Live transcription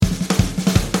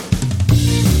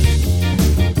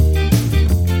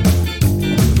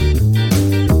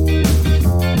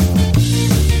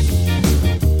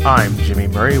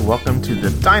Murray. Welcome to the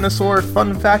Dinosaur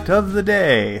Fun Fact of the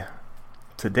Day.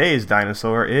 Today's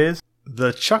dinosaur is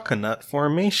the Chuckanut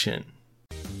Formation.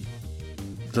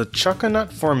 The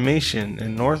Chuckanut Formation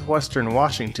in northwestern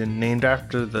Washington, named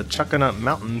after the Chuckanut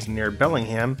Mountains near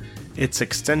Bellingham, its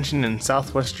extension in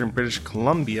southwestern British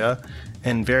Columbia,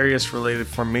 and various related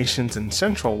formations in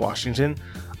central Washington,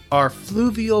 are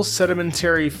fluvial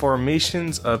sedimentary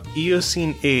formations of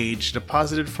Eocene age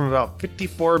deposited from about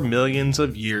 54 millions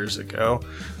of years ago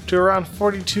to around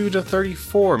 42 to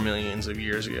 34 millions of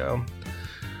years ago.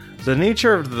 The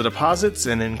nature of the deposits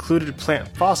and included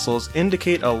plant fossils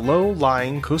indicate a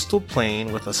low-lying coastal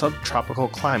plain with a subtropical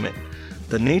climate.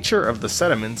 The nature of the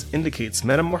sediments indicates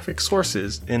metamorphic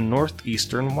sources in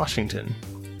northeastern Washington.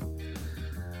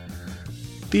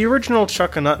 The original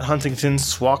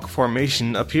Chuckanut-Huntington-Swauk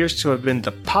Formation appears to have been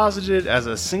deposited as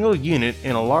a single unit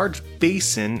in a large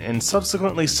basin and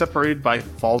subsequently separated by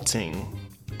faulting.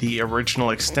 The original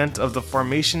extent of the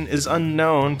formation is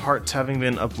unknown, parts having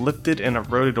been uplifted and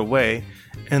eroded away,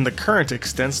 and the current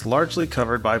extents largely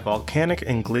covered by volcanic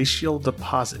and glacial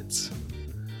deposits.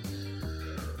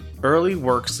 Early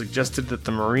work suggested that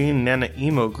the marine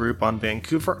Nanaimo group on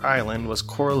Vancouver Island was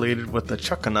correlated with the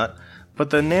Chuckanut, but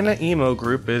the Nanaimo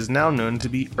group is now known to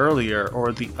be earlier,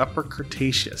 or the Upper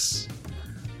Cretaceous.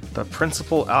 The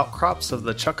principal outcrops of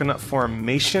the Chuckanut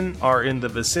Formation are in the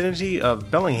vicinity of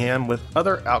Bellingham, with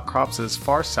other outcrops as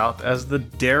far south as the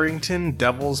Darrington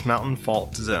Devil's Mountain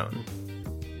Fault Zone.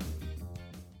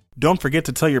 Don't forget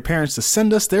to tell your parents to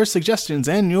send us their suggestions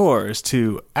and yours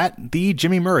to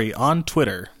 @TheJimmyMurray on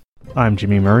Twitter. I'm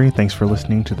Jimmy Murray. Thanks for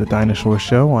listening to The Dinosaur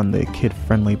Show on the Kid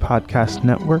Friendly Podcast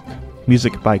Network.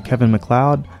 Music by Kevin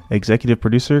MacLeod, executive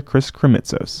producer Chris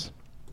Kremitzos.